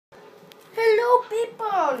Hello,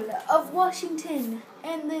 people of Washington,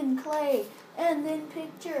 and then Clay, and then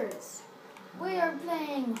pictures. We are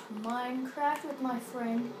playing Minecraft with my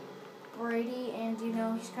friend Brady, and you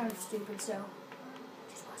know, he's kind of stupid, so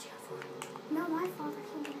just watch out for him. No, my father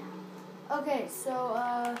can't get out. Okay, so,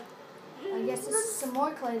 I guess this is some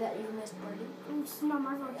more clay that you missed, Brady. It's not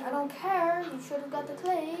my fault. I don't care, you should have got the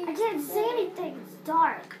clay. I can't see anything. It's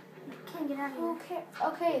dark. I can't get out of here.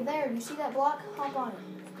 Okay, there, you see that block? Hop on it.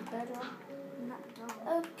 The bedrock. Not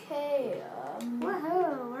dark. Okay,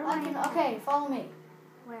 Woohoo! Where am I? okay, follow me.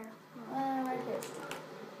 Where? Right here.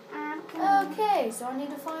 I'm coming. Okay, so I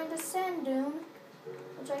need to find a sand dune,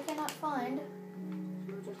 which I cannot find.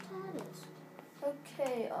 Who just had it?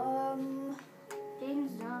 Okay,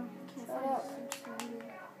 Jaden's done. Can't Shut find up. it.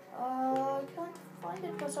 I can't find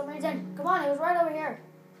it for some reason. Come on, it was right over here.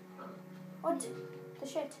 What? The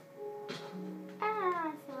shit.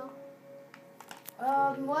 I fell.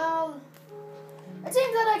 Well, it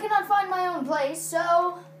seems that I cannot find my own place,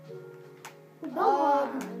 so, Go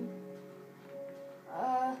on.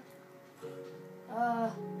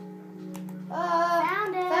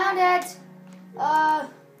 Found it. Found it.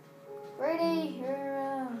 Brady,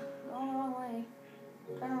 you're, going the wrong way.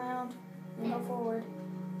 Turn around and go forward.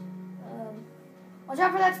 Watch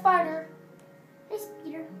out for that spider. Hey,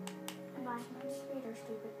 Peter. Goodbye. Spider,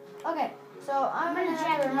 stupid. Okay, so I'm gonna gonna have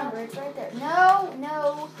jack to it remember up. it's right there.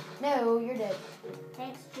 No, you're dead.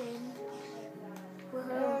 Thanks, Jaden. You're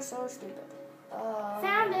Woohoo. so stupid.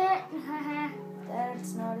 Found it.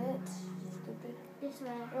 That's not it. Stupid. This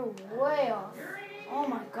way. You're way off. Oh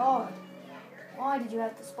my god. Why did you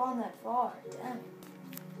have to spawn that far? Damn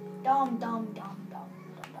it. Dumb.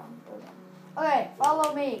 Okay,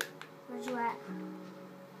 follow me. Where'd you at?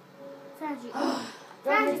 Found you.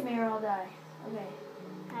 Don't hit me or I'll die. Okay.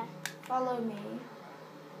 Okay. Follow me.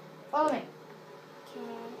 Follow me.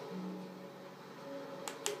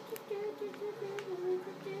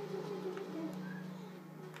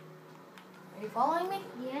 Are you following me?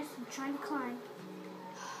 Yes, I'm trying to climb.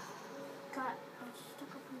 I'm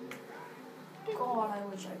stuck up in there. God, I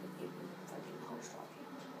wish I could give you fucking host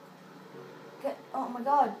options. Oh my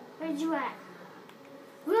god. Where'd you at?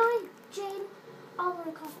 Really, Jane? All the way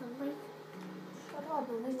across the lake. Shut up,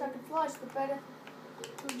 at least I can fly stupid.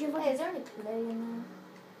 Did you look Hey, is there any clay in there?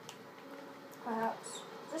 Perhaps. Is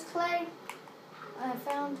this clay? I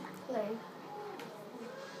found clay.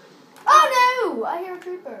 Oh no! I hear a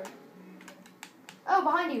creeper. Oh,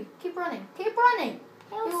 behind you. Keep running. Keep running.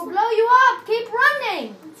 He will blow you up. Keep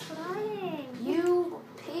running. I'm trying. You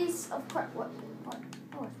piece of crap. What?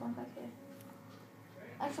 Oh, it's one back here.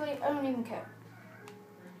 Actually, I don't even care.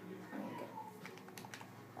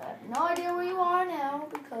 I have no idea where you are now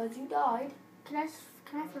because you died. Can I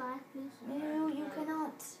fly, please? No, you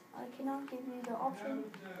cannot. I cannot give you the option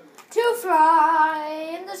to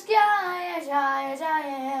fly in the sky as high as I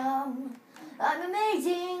am. I'm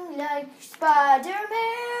amazing like Spider-Man.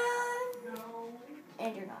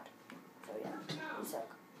 And you're not. So yeah, you suck.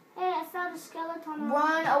 Hey, I found a skeleton.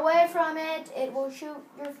 Run away from it. It will shoot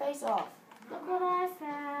your face off. Look what I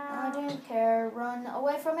I found. don't care. Run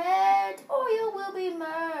away from it or you will be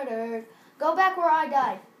murdered. Go back where I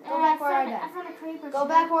died. Go back where I I died. found a creeper. Go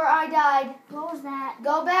back where I died. What was that?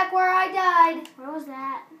 Go back where I died. Where was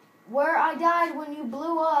that? Where I died when you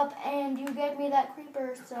blew up and you gave me that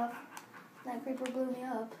creeper stuff. That creeper blew me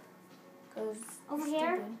up. Cause Over you're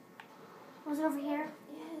here? stupid. Was it over here?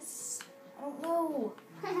 Yes. I don't know.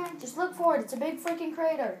 Just look for it. It's a big freaking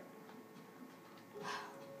crater.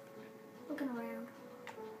 Looking around.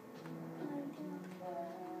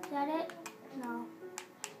 Is that it? No.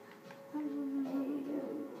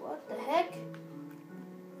 What the heck?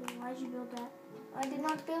 Why'd you build that? I did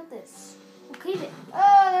not build this. Well, keep it.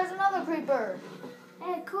 Oh, there's another creeper.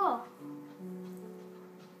 Hey, cool.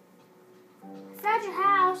 I found your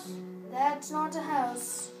house. That's not a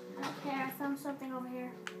house. Okay, I found something over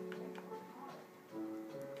here.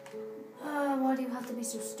 Why do you have to be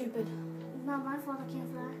so stupid? It's not my fault I can't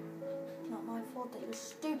fly. Not my fault that you're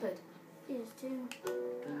stupid. It is too.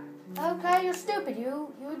 Okay, you're stupid.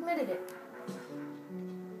 You admitted it.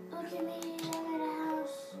 Look at me, I'm at a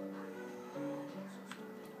house.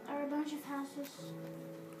 There are a bunch of houses.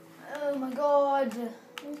 Oh my god.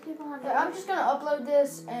 These people have. Here, I'm just gonna upload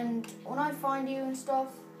this, and when I find you and stuff.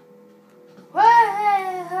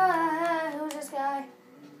 Hey, who's this guy?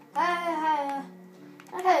 Hey.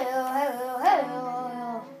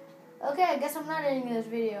 Hello. Okay, I guess I'm not editing this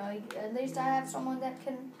video. At least I have someone that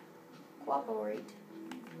can cooperate.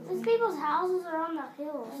 These people's houses are on the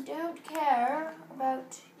hills. I don't care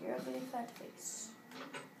about your ugly fat face.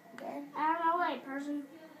 Okay? I don't know, person.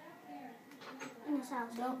 in his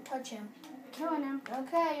house. Don't touch him. Killing him.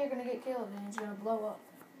 Okay, you're gonna get killed and he's gonna blow up.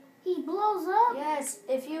 He blows up. Yes,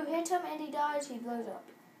 if you hit him and he dies, he blows up.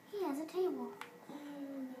 He has a table.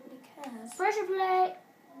 Nobody cares. Pressure plate.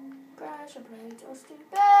 Pressure plates are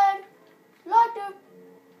stupid. Like the...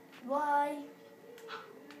 Why?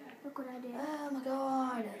 Look what I did. Oh my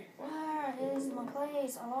god. Where is my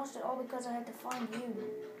place? I lost it all because I had to find you.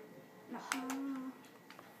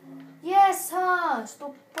 Yes, huh?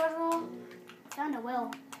 Stupid. Found a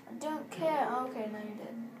will. I don't care. Okay, now you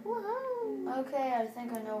did. Woohoo! Okay, I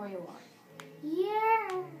think I know where you are.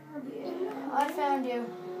 Yeah. I found you.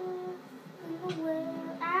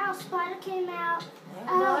 Ow, spider came out.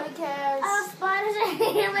 Nobody cares. Oh, spiders are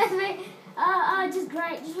here with me. Just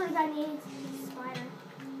great. Just what I need. Spider.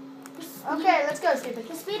 Okay, let's go, stupid.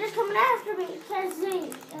 The spider's coming after me. Can't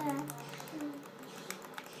see.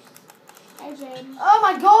 Hey, Jade. Oh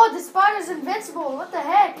my god, the spider's invincible. What the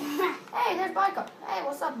heck? Hey, there's Biker. Hey,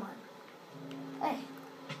 what's up, man? Hey,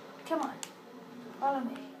 come on. Follow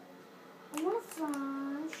me. I want to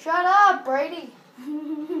fly. Shut up, Brady.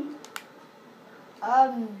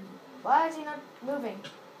 Why is he not moving?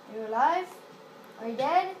 Are you alive? Are you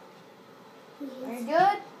dead? Are you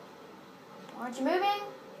good? Aren't you moving?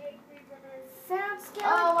 Found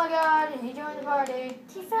skeleton. Oh my god, he joined the party.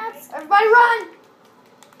 He found Everybody run!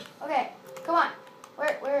 Okay, come on.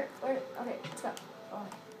 Where, okay, let's go. Follow me.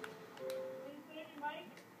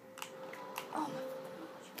 Oh my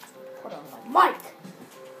gosh. Put on my mic.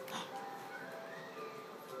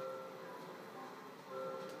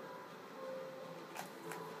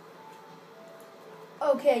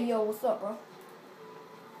 Okay, yo, what's up, bro?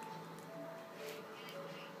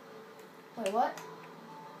 Wait, what?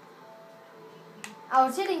 I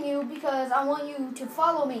was hitting you because I want you to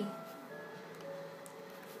follow me.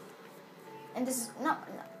 And this is, no,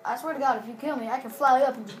 I swear to God, if you kill me, I can fly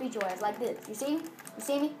up and just beat your ass like this. You see? You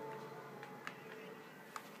see me?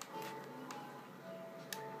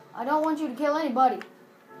 I don't want you to kill anybody.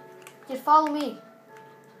 Just follow me.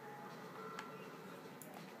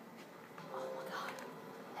 Oh my God.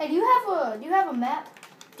 Hey, do you have a map?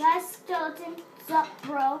 Guys, skeleton. What's up,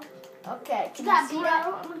 bro? Okay. Can Got you see bro. that?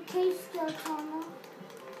 I'm a cave skeleton.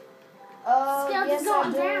 Yes, Skeleton's I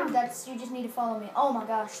going do. down. That's, you just need to follow me. Oh my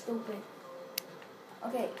gosh, stupid.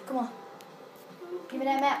 Okay, come on. Give me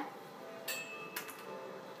that map.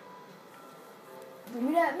 Give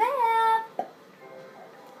me that map.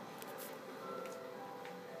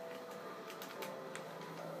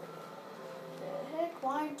 The heck?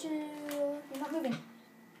 Why aren't you? You're not moving.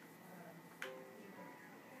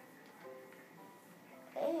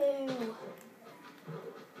 Ew.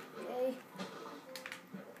 Okay.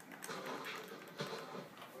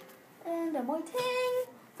 And I'm waiting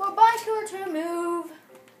for Biker to move.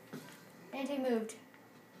 And he moved.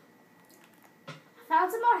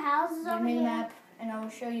 Found some more houses Give over me the here. map, and I will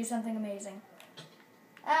show you something amazing.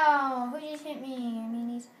 Ow, who just hit me,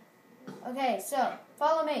 meanies? Okay, so,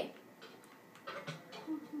 follow me.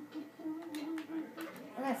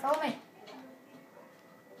 Okay, follow me.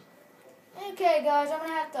 Okay, guys, I'm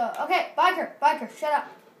gonna have to... Okay, Biker, shut up.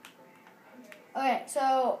 Okay,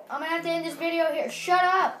 so, I'm gonna have to end this video here. Shut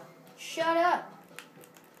up.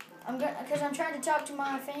 Because I'm trying to talk to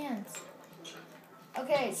my fans.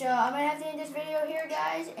 Okay, so I'm gonna have to end this video here,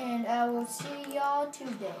 guys, and I will see y'all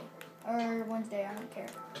Tuesday or Wednesday. I don't care.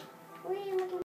 What are you looking